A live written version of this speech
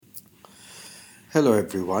Hello,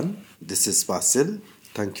 everyone. This is Vasil.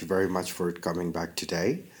 Thank you very much for coming back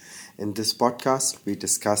today. In this podcast, we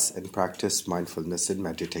discuss and practice mindfulness and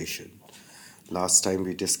meditation. Last time,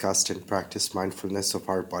 we discussed and practiced mindfulness of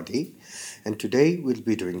our body, and today, we'll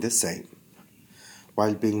be doing the same.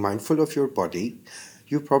 While being mindful of your body,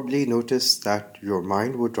 you probably notice that your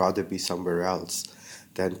mind would rather be somewhere else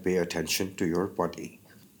than pay attention to your body.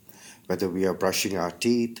 Whether we are brushing our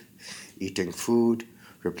teeth, eating food,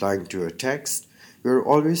 replying to a text, we're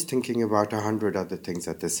always thinking about 100 other things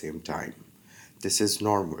at the same time. This is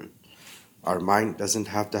normal. Our mind doesn't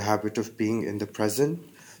have the habit of being in the present,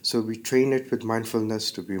 so we train it with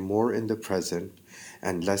mindfulness to be more in the present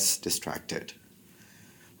and less distracted.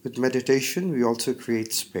 With meditation, we also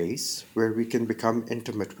create space where we can become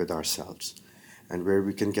intimate with ourselves and where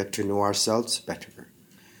we can get to know ourselves better.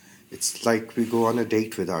 It's like we go on a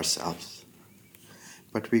date with ourselves,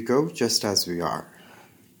 but we go just as we are,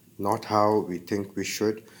 not how we think we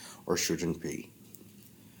should or shouldn't be.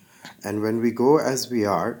 And when we go as we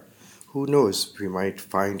are, who knows, we might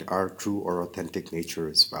find our true or authentic nature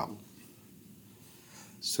as well.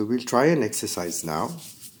 So we'll try an exercise now.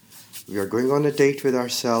 We are going on a date with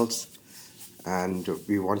ourselves and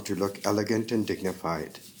we want to look elegant and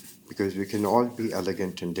dignified because we can all be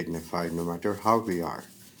elegant and dignified no matter how we are.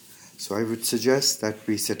 So I would suggest that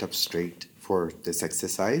we sit up straight for this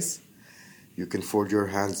exercise. You can fold your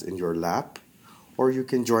hands in your lap or you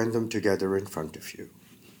can join them together in front of you.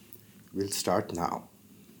 We'll start now.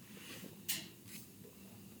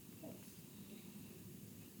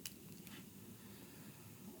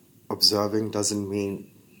 Observing doesn't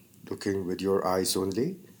mean looking with your eyes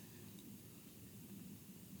only.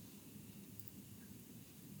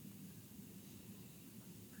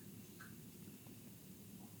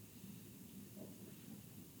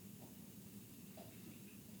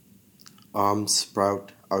 Arms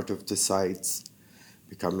sprout out of the sides,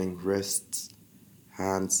 becoming wrists,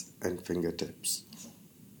 hands, and fingertips.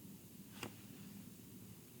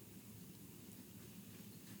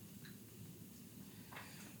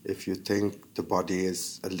 If you think the body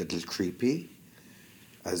is a little creepy,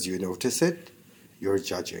 as you notice it, you're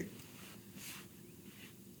judging.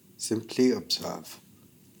 Simply observe.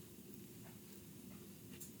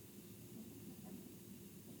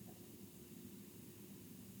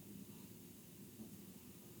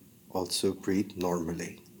 Also breathe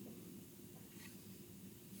normally.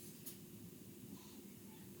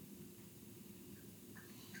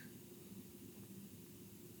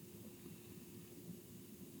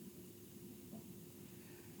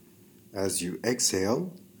 As you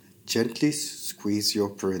exhale, gently squeeze your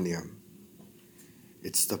perineum.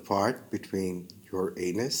 It's the part between your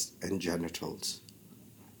anus and genitals.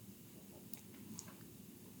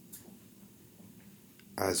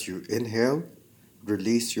 As you inhale,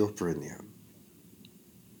 release your perineum.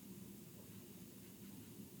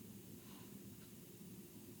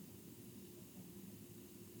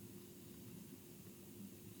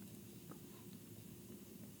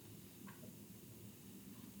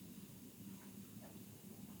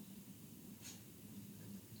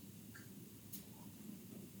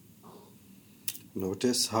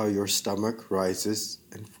 Notice how your stomach rises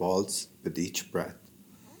and falls with each breath.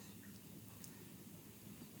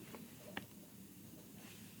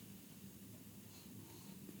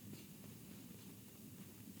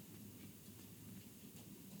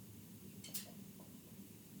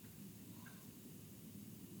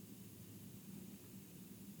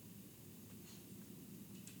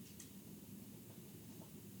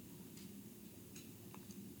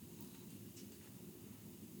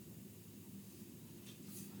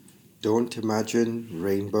 Don't imagine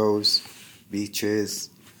rainbows, beaches,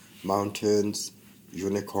 mountains,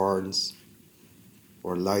 unicorns,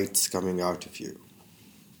 or lights coming out of you.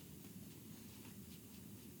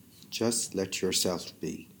 Just let yourself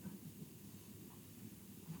be.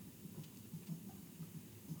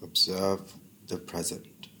 Observe the present.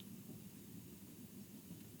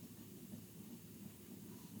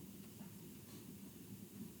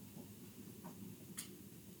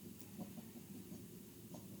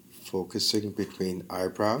 Focusing between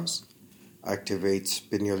eyebrows activates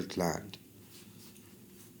pineal gland.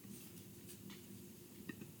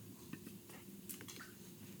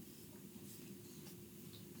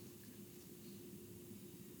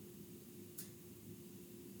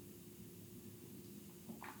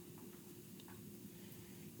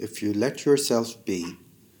 If you let yourself be,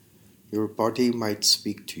 your body might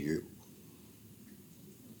speak to you.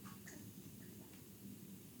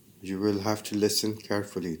 You will have to listen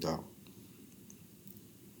carefully though.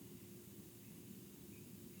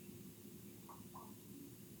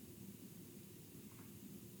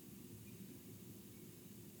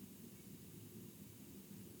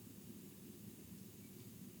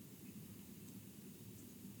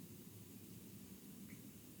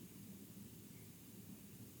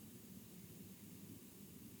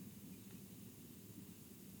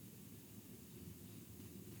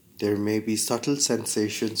 There may be subtle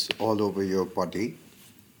sensations all over your body.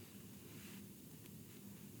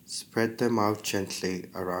 Spread them out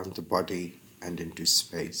gently around the body and into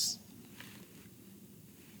space.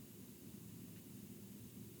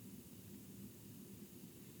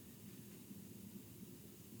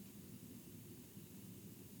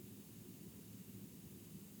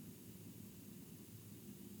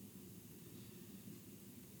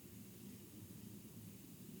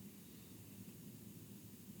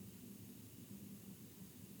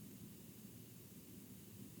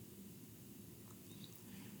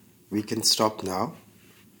 We can stop now.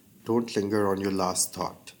 Don't linger on your last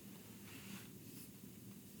thought.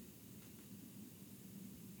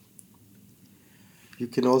 You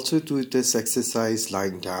can also do this exercise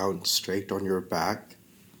lying down straight on your back,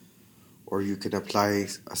 or you can apply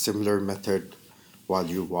a similar method while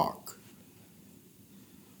you walk.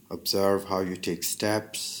 Observe how you take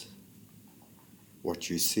steps, what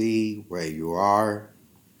you see, where you are,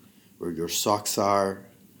 where your socks are,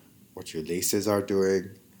 what your laces are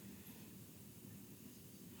doing.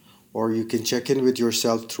 Or you can check in with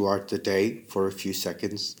yourself throughout the day for a few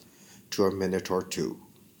seconds to a minute or two.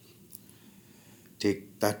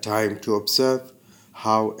 Take that time to observe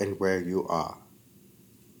how and where you are.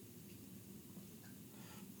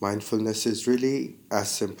 Mindfulness is really as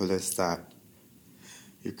simple as that.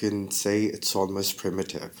 You can say it's almost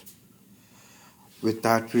primitive. With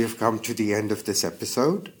that, we have come to the end of this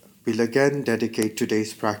episode. We'll again dedicate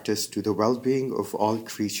today's practice to the well-being of all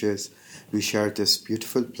creatures we share this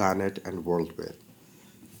beautiful planet and world with.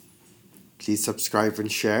 Please subscribe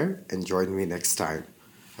and share, and join me next time.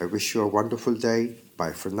 I wish you a wonderful day.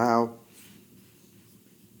 Bye for now.